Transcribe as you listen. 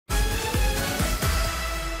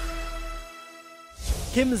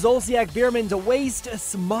Kim Zolciak Biermann's waist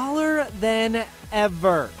smaller than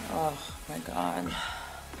ever. Oh my God.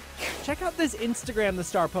 Check out this Instagram the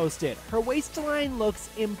star posted. Her waistline looks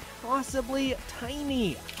impossibly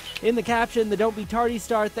tiny. In the caption, the Don't Be Tardy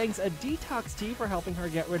star thanks a detox tea for helping her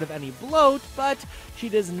get rid of any bloat, but she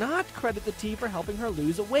does not credit the tea for helping her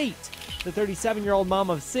lose weight. The 37-year-old mom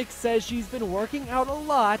of 6 says she's been working out a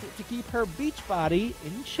lot to keep her beach body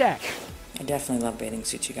in check. I definitely love bathing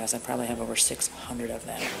suits, you guys. I probably have over 600 of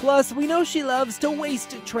them. Plus, we know she loves to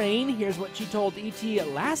waist train. Here's what she told ET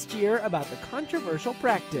last year about the controversial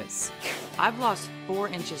practice. I've lost 4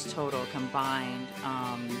 inches total combined,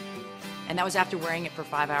 and that was after wearing it for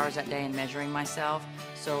 5 hours that day and measuring myself.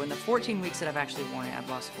 So in the 14 weeks that I've actually worn it, I've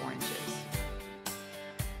lost 4 inches.